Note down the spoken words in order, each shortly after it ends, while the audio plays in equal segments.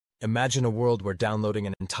Imagine a world where downloading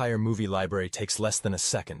an entire movie library takes less than a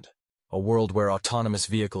second. A world where autonomous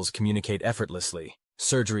vehicles communicate effortlessly,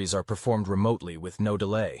 surgeries are performed remotely with no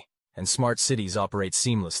delay, and smart cities operate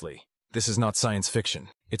seamlessly. This is not science fiction.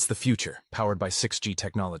 It's the future, powered by 6G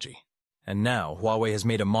technology. And now, Huawei has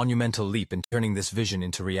made a monumental leap in turning this vision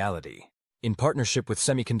into reality. In partnership with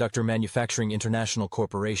Semiconductor Manufacturing International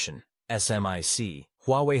Corporation, SMIC,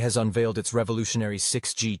 Huawei has unveiled its revolutionary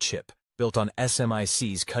 6G chip, built on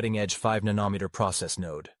SMIC's cutting-edge 5nm process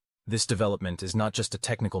node. This development is not just a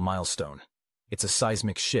technical milestone. It's a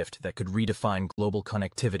seismic shift that could redefine global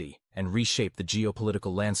connectivity and reshape the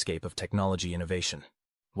geopolitical landscape of technology innovation.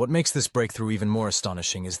 What makes this breakthrough even more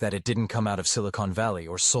astonishing is that it didn't come out of Silicon Valley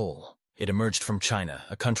or Seoul. It emerged from China,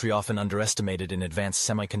 a country often underestimated in advanced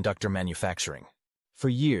semiconductor manufacturing. For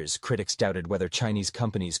years, critics doubted whether Chinese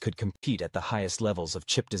companies could compete at the highest levels of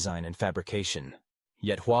chip design and fabrication.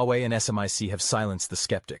 Yet Huawei and SMIC have silenced the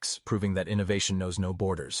skeptics, proving that innovation knows no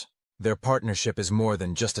borders. Their partnership is more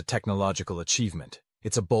than just a technological achievement.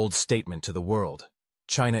 It's a bold statement to the world.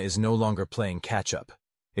 China is no longer playing catch-up.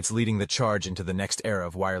 It's leading the charge into the next era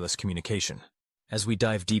of wireless communication. As we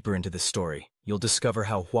dive deeper into this story, you'll discover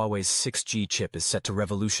how Huawei's 6G chip is set to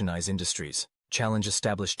revolutionize industries, challenge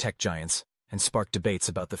established tech giants, and spark debates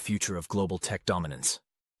about the future of global tech dominance.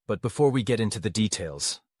 But before we get into the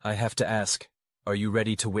details, I have to ask, are you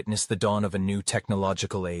ready to witness the dawn of a new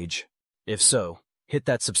technological age? If so, hit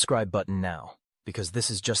that subscribe button now, because this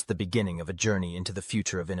is just the beginning of a journey into the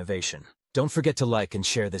future of innovation. Don't forget to like and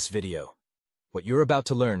share this video. What you're about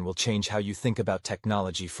to learn will change how you think about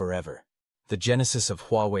technology forever. The genesis of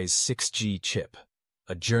Huawei's 6G chip,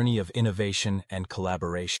 a journey of innovation and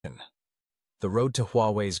collaboration. The road to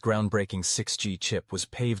Huawei's groundbreaking 6G chip was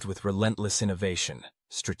paved with relentless innovation,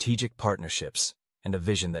 strategic partnerships, and a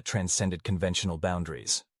vision that transcended conventional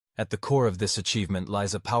boundaries. At the core of this achievement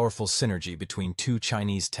lies a powerful synergy between two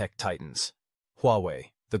Chinese tech titans: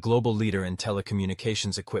 Huawei, the global leader in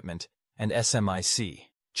telecommunications equipment, and SMIC,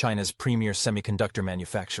 China's premier semiconductor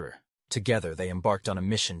manufacturer. Together, they embarked on a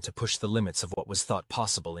mission to push the limits of what was thought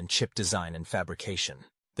possible in chip design and fabrication.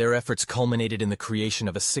 Their efforts culminated in the creation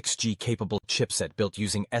of a 6G-capable chipset built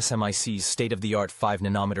using SMIC's state-of-the-art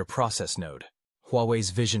 5nm process node. Huawei's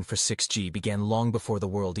vision for 6G began long before the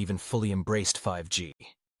world even fully embraced 5G.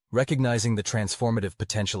 Recognizing the transformative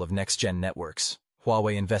potential of next-gen networks,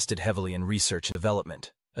 Huawei invested heavily in research and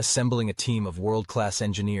development, assembling a team of world-class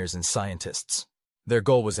engineers and scientists. Their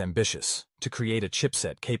goal was ambitious: to create a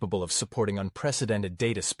chipset capable of supporting unprecedented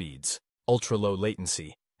data speeds, ultra-low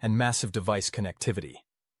latency, and massive device connectivity,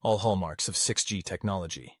 all hallmarks of 6G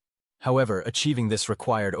technology. However, achieving this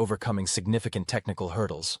required overcoming significant technical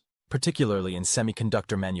hurdles, particularly in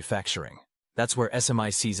semiconductor manufacturing. That's where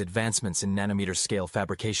SMIC's advancements in nanometer-scale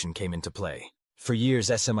fabrication came into play. For years,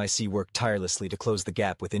 SMIC worked tirelessly to close the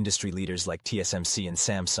gap with industry leaders like TSMC and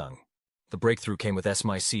Samsung. The breakthrough came with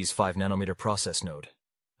SMIC's 5nm process node,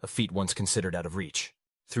 a feat once considered out of reach.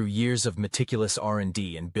 Through years of meticulous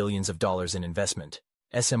R&D and billions of dollars in investment,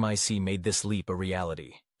 SMIC made this leap a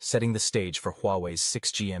reality, setting the stage for Huawei's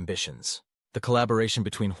 6G ambitions. The collaboration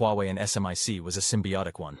between Huawei and SMIC was a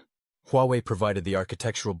symbiotic one. Huawei provided the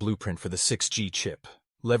architectural blueprint for the 6G chip,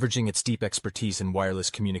 leveraging its deep expertise in wireless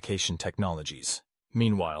communication technologies.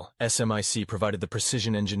 Meanwhile, SMIC provided the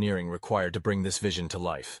precision engineering required to bring this vision to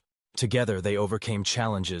life. Together, they overcame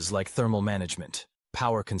challenges like thermal management,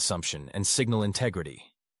 power consumption, and signal integrity,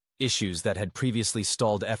 issues that had previously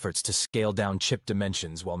stalled efforts to scale down chip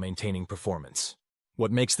dimensions while maintaining performance.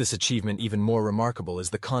 What makes this achievement even more remarkable is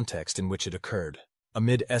the context in which it occurred.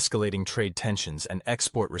 Amid escalating trade tensions and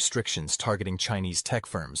export restrictions targeting Chinese tech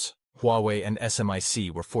firms, Huawei and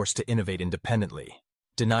SMIC were forced to innovate independently.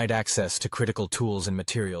 Denied access to critical tools and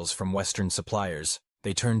materials from Western suppliers,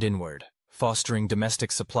 they turned inward, fostering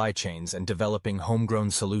domestic supply chains and developing homegrown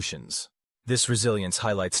solutions. This resilience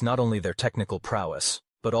highlights not only their technical prowess,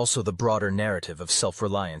 but also the broader narrative of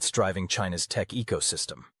self-reliance driving China's tech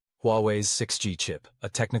ecosystem. Huawei's 6G chip, a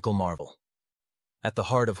technical marvel. At the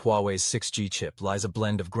heart of Huawei's 6G chip lies a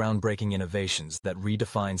blend of groundbreaking innovations that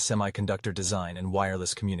redefine semiconductor design and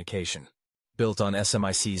wireless communication. Built on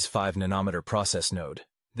SMIC's 5nm process node,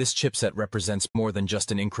 this chipset represents more than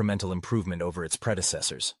just an incremental improvement over its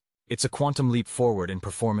predecessors. It's a quantum leap forward in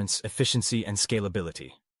performance, efficiency, and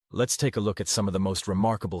scalability. Let's take a look at some of the most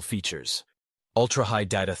remarkable features. Ultra-high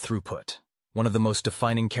data throughput. One of the most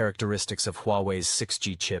defining characteristics of Huawei's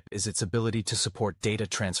 6G chip is its ability to support data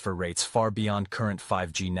transfer rates far beyond current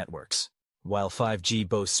 5G networks. While 5G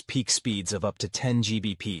boasts peak speeds of up to 10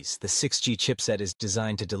 Gbps, the 6G chipset is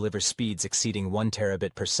designed to deliver speeds exceeding 1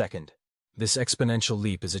 terabit per second. This exponential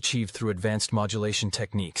leap is achieved through advanced modulation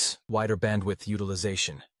techniques, wider bandwidth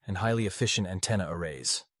utilization, and highly efficient antenna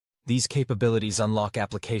arrays. These capabilities unlock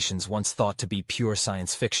applications once thought to be pure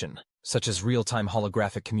science fiction, such as real-time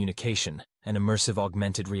holographic communication and immersive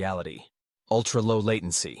augmented reality. Ultra-low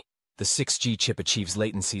latency. The 6G chip achieves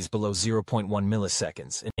latencies below 0.1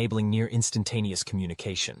 milliseconds, enabling near-instantaneous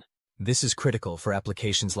communication. This is critical for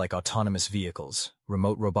applications like autonomous vehicles,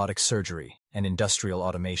 remote robotic surgery, and industrial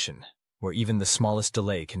automation, where even the smallest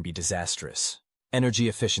delay can be disastrous. Energy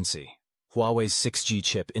efficiency. Huawei's 6G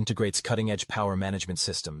chip integrates cutting-edge power management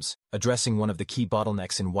systems, addressing one of the key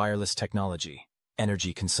bottlenecks in wireless technology: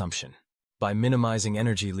 energy consumption. By minimizing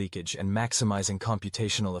energy leakage and maximizing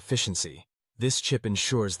computational efficiency, this chip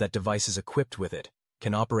ensures that devices equipped with it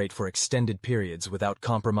can operate for extended periods without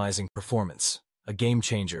compromising performance, a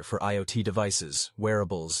game-changer for IoT devices,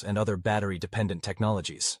 wearables, and other battery-dependent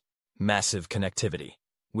technologies. Massive connectivity.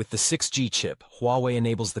 With the 6G chip, Huawei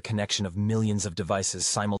enables the connection of millions of devices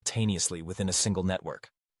simultaneously within a single network.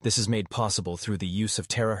 This is made possible through the use of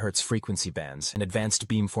terahertz frequency bands and advanced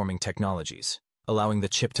beamforming technologies, allowing the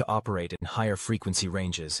chip to operate in higher frequency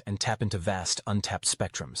ranges and tap into vast, untapped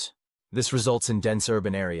spectrums. This results in dense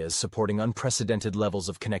urban areas supporting unprecedented levels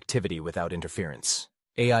of connectivity without interference.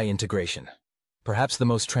 AI integration. Perhaps the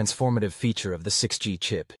most transformative feature of the 6G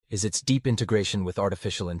chip is its deep integration with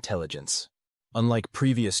artificial intelligence. Unlike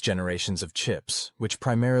previous generations of chips, which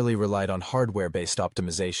primarily relied on hardware-based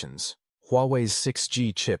optimizations, Huawei's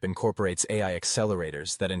 6G chip incorporates AI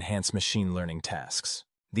accelerators that enhance machine learning tasks.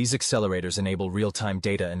 These accelerators enable real-time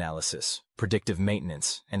data analysis, predictive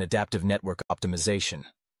maintenance, and adaptive network optimization,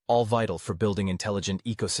 all vital for building intelligent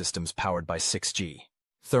ecosystems powered by 6G.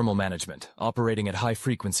 Thermal management. Operating at high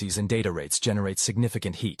frequencies and data rates generates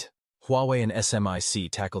significant heat. Huawei and SMIC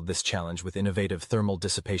tackled this challenge with innovative thermal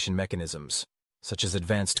dissipation mechanisms, such as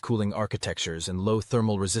advanced cooling architectures and low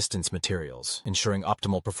thermal resistance materials, ensuring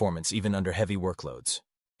optimal performance even under heavy workloads.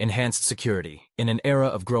 Enhanced security. In an era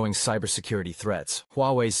of growing cybersecurity threats,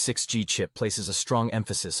 Huawei's 6G chip places a strong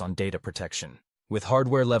emphasis on data protection. With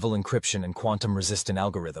hardware-level encryption and quantum-resistant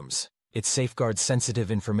algorithms, it safeguards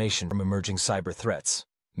sensitive information from emerging cyber threats,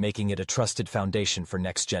 making it a trusted foundation for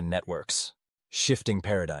next-gen networks. Shifting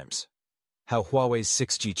paradigms. How Huawei's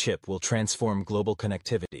 6G chip will transform global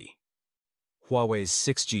connectivity. Huawei's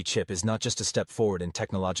 6G chip is not just a step forward in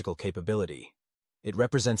technological capability. It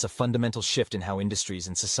represents a fundamental shift in how industries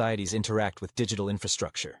and societies interact with digital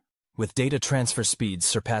infrastructure. With data transfer speeds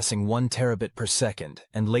surpassing 1 terabit per second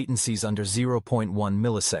and latencies under 0.1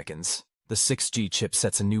 milliseconds, the 6G chip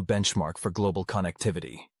sets a new benchmark for global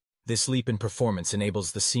connectivity. This leap in performance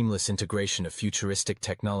enables the seamless integration of futuristic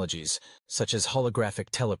technologies such as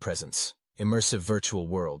holographic telepresence, immersive virtual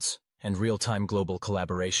worlds, and real-time global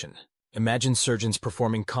collaboration. Imagine surgeons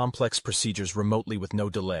performing complex procedures remotely with no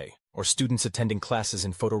delay, or students attending classes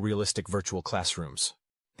in photorealistic virtual classrooms.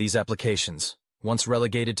 These applications, once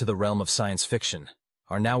relegated to the realm of science fiction,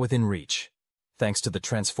 are now within reach, thanks to the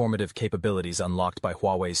transformative capabilities unlocked by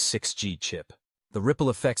Huawei's 6G chip. The ripple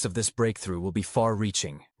effects of this breakthrough will be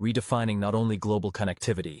far-reaching, redefining not only global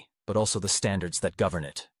connectivity, but also the standards that govern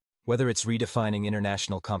it. Whether it's redefining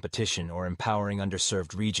international competition or empowering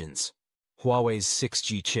underserved regions, Huawei's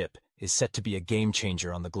 6G chip is set to be a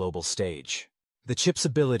game-changer on the global stage. The chip's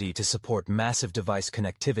ability to support massive device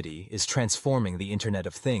connectivity is transforming the Internet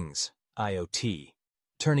of Things, IoT,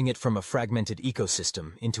 turning it from a fragmented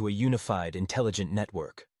ecosystem into a unified, intelligent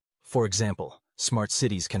network. For example, smart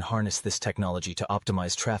cities can harness this technology to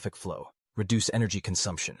optimize traffic flow, reduce energy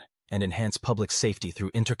consumption, and enhance public safety through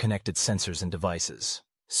interconnected sensors and devices.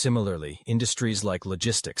 Similarly, industries like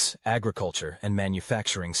logistics, agriculture, and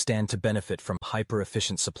manufacturing stand to benefit from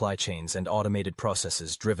hyper-efficient supply chains and automated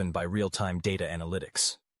processes driven by real-time data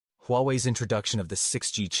analytics. Huawei's introduction of the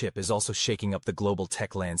 6G chip is also shaking up the global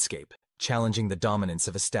tech landscape, challenging the dominance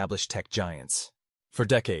of established tech giants. For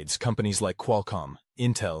decades, companies like Qualcomm,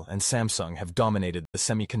 Intel, and Samsung have dominated the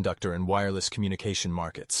semiconductor and wireless communication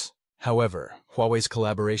markets. However, Huawei's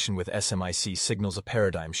collaboration with SMIC signals a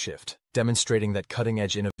paradigm shift, demonstrating that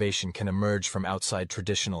cutting-edge innovation can emerge from outside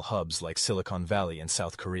traditional hubs like Silicon Valley and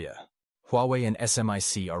South Korea. Huawei and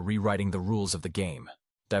SMIC are rewriting the rules of the game,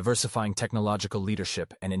 diversifying technological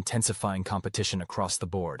leadership and intensifying competition across the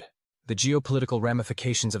board. The geopolitical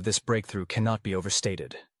ramifications of this breakthrough cannot be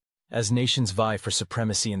overstated. As nations vie for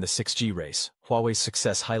supremacy in the 6G race, Huawei's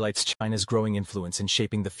success highlights China's growing influence in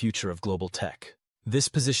shaping the future of global tech. This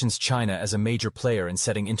positions China as a major player in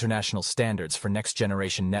setting international standards for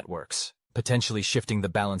next-generation networks, potentially shifting the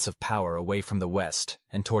balance of power away from the West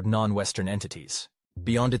and toward non-Western entities.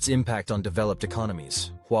 Beyond its impact on developed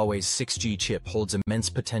economies, Huawei's 6G chip holds immense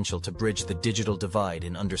potential to bridge the digital divide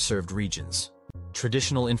in underserved regions.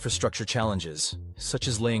 Traditional infrastructure challenges, such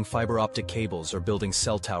as laying fiber optic cables or building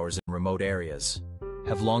cell towers in remote areas,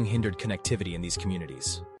 have long hindered connectivity in these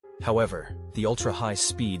communities. However, the ultra-high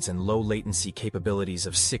speeds and low latency capabilities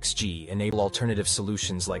of 6G enable alternative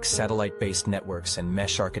solutions like satellite-based networks and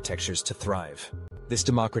mesh architectures to thrive. This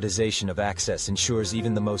democratization of access ensures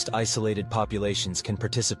even the most isolated populations can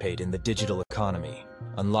participate in the digital economy,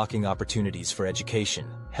 unlocking opportunities for education,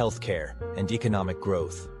 healthcare, and economic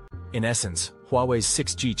growth. In essence, Huawei's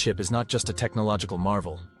 6G chip is not just a technological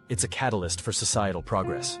marvel, it's a catalyst for societal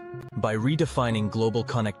progress. By redefining global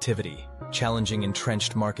connectivity, challenging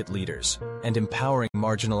entrenched market leaders, and empowering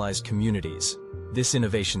marginalized communities, this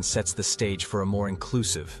innovation sets the stage for a more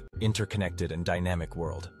inclusive, interconnected, and dynamic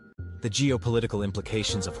world. The geopolitical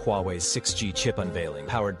implications of Huawei's 6G chip unveiling,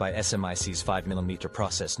 powered by SMIC's 5mm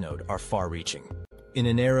process node, are far-reaching. In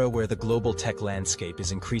an era where the global tech landscape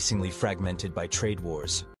is increasingly fragmented by trade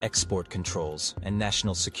wars, export controls, and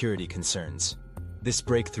national security concerns, this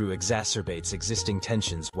breakthrough exacerbates existing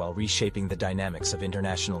tensions while reshaping the dynamics of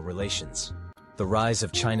international relations. The rise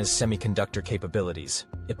of China's semiconductor capabilities,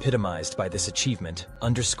 epitomized by this achievement,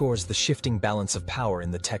 underscores the shifting balance of power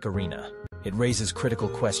in the tech arena. It raises critical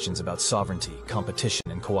questions about sovereignty,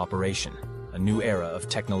 competition, and cooperation, a new era of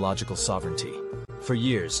technological sovereignty. For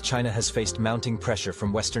years, China has faced mounting pressure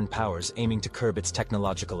from Western powers aiming to curb its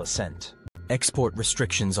technological ascent. Export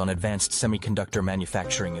restrictions on advanced semiconductor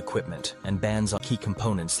manufacturing equipment and bans on key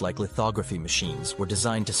components like lithography machines were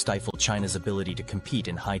designed to stifle China's ability to compete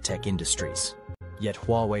in high-tech industries. Yet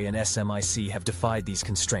Huawei and SMIC have defied these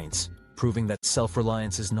constraints, proving that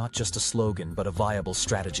self-reliance is not just a slogan but a viable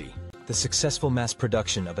strategy. The successful mass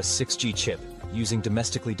production of a 6G chip using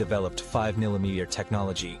domestically developed 5mm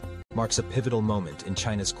technology marks a pivotal moment in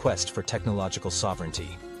China's quest for technological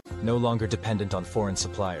sovereignty. No longer dependent on foreign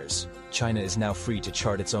suppliers, China is now free to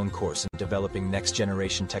chart its own course in developing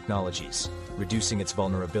next-generation technologies, reducing its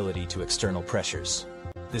vulnerability to external pressures.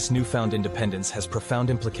 This newfound independence has profound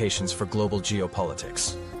implications for global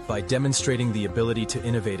geopolitics. By demonstrating the ability to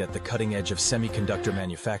innovate at the cutting edge of semiconductor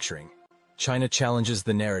manufacturing, China challenges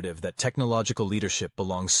the narrative that technological leadership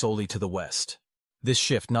belongs solely to the West. This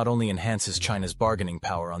shift not only enhances China's bargaining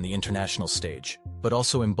power on the international stage, but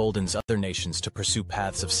also emboldens other nations to pursue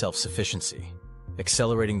paths of self-sufficiency,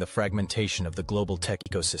 accelerating the fragmentation of the global tech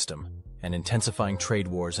ecosystem and intensifying trade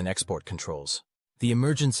wars and export controls. The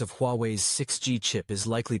emergence of Huawei's 6G chip is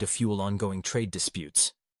likely to fuel ongoing trade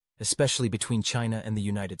disputes, especially between China and the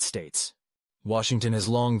United States. Washington has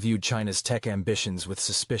long viewed China's tech ambitions with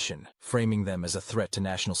suspicion, framing them as a threat to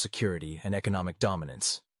national security and economic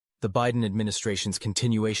dominance. The Biden administration's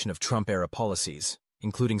continuation of Trump-era policies,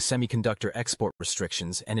 including semiconductor export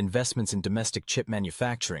restrictions and investments in domestic chip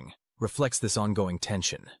manufacturing, reflects this ongoing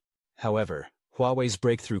tension. However, Huawei's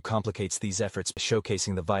breakthrough complicates these efforts by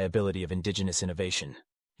showcasing the viability of indigenous innovation.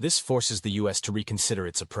 This forces the U.S. to reconsider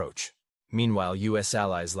its approach. Meanwhile, U.S.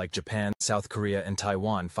 allies like Japan, South Korea, and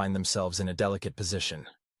Taiwan find themselves in a delicate position.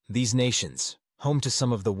 These nations, home to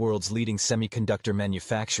some of the world's leading semiconductor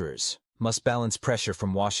manufacturers, must balance pressure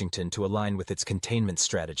from Washington to align with its containment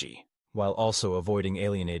strategy, while also avoiding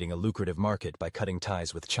alienating a lucrative market by cutting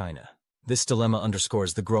ties with China. This dilemma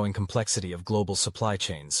underscores the growing complexity of global supply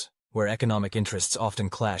chains, where economic interests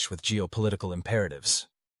often clash with geopolitical imperatives.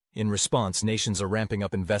 In response, nations are ramping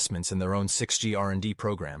up investments in their own 6G R&D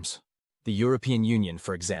programs. The European Union,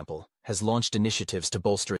 for example, has launched initiatives to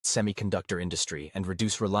bolster its semiconductor industry and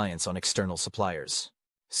reduce reliance on external suppliers.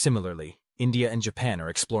 Similarly, India and Japan are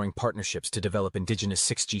exploring partnerships to develop indigenous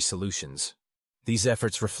 6G solutions. These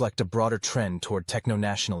efforts reflect a broader trend toward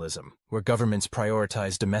techno-nationalism, where governments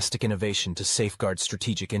prioritize domestic innovation to safeguard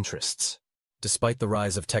strategic interests. Despite the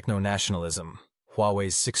rise of techno-nationalism,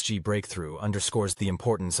 Huawei's 6G breakthrough underscores the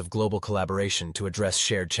importance of global collaboration to address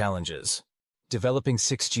shared challenges. Developing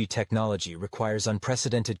 6G technology requires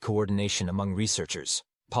unprecedented coordination among researchers,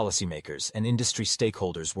 policymakers, and industry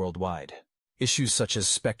stakeholders worldwide. Issues such as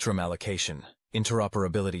spectrum allocation,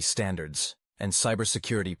 interoperability standards, and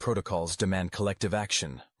cybersecurity protocols demand collective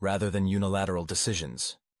action rather than unilateral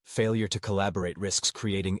decisions. Failure to collaborate risks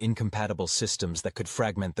creating incompatible systems that could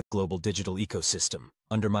fragment the global digital ecosystem,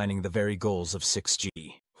 undermining the very goals of 6G.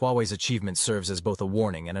 Huawei's achievement serves as both a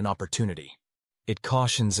warning and an opportunity. It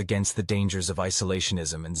cautions against the dangers of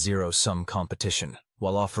isolationism and zero-sum competition,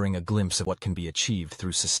 while offering a glimpse of what can be achieved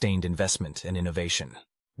through sustained investment and innovation.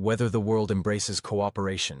 Whether the world embraces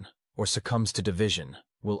cooperation or succumbs to division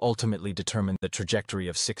will ultimately determine the trajectory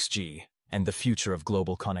of 6G and the future of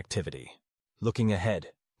global connectivity. Looking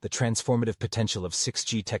ahead, the transformative potential of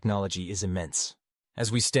 6G technology is immense.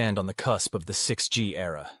 As we stand on the cusp of the 6G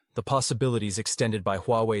era, the possibilities extended by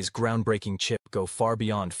Huawei's groundbreaking chip go far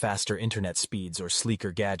beyond faster internet speeds or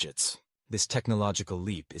sleeker gadgets. This technological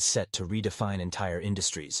leap is set to redefine entire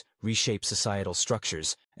industries, reshape societal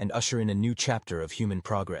structures, and usher in a new chapter of human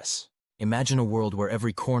progress. Imagine a world where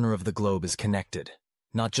every corner of the globe is connected,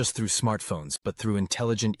 not just through smartphones, but through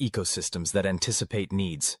intelligent ecosystems that anticipate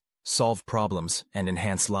needs, solve problems, and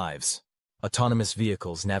enhance lives. Autonomous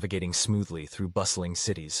vehicles navigating smoothly through bustling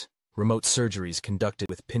cities, remote surgeries conducted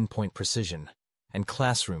with pinpoint precision, and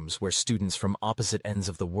classrooms where students from opposite ends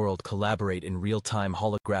of the world collaborate in real-time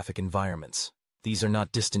holographic environments. These are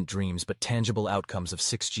not distant dreams but tangible outcomes of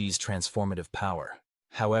 6G's transformative power.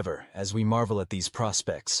 However, as we marvel at these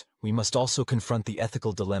prospects, we must also confront the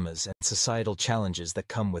ethical dilemmas and societal challenges that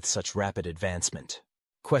come with such rapid advancement.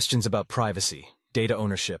 Questions about privacy, data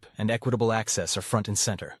ownership, and equitable access are front and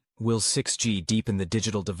center. Will 6G deepen the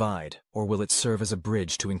digital divide, or will it serve as a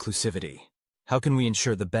bridge to inclusivity? How can we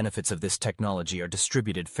ensure the benefits of this technology are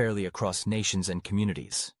distributed fairly across nations and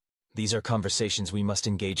communities? These are conversations we must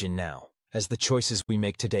engage in now, as the choices we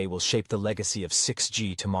make today will shape the legacy of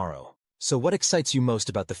 6G tomorrow. So what excites you most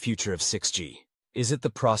about the future of 6G? Is it the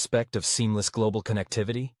prospect of seamless global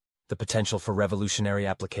connectivity, the potential for revolutionary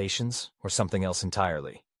applications, or something else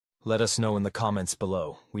entirely? Let us know in the comments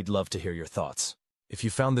below. We'd love to hear your thoughts. If you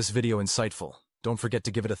found this video insightful, don't forget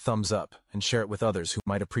to give it a thumbs up and share it with others who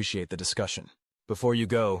might appreciate the discussion. Before you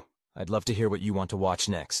go, I'd love to hear what you want to watch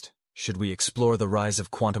next. Should we explore the rise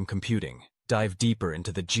of quantum computing, dive deeper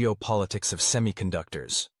into the geopolitics of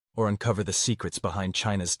semiconductors, or uncover the secrets behind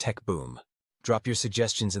China's tech boom? Drop your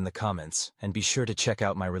suggestions in the comments, and be sure to check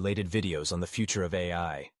out my related videos on the future of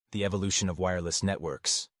AI, the evolution of wireless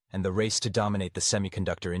networks, and the race to dominate the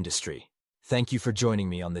semiconductor industry. Thank you for joining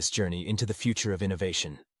me on this journey into the future of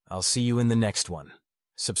innovation. I'll see you in the next one.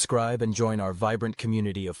 Subscribe and join our vibrant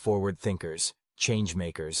community of forward thinkers, change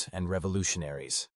makers, and revolutionaries.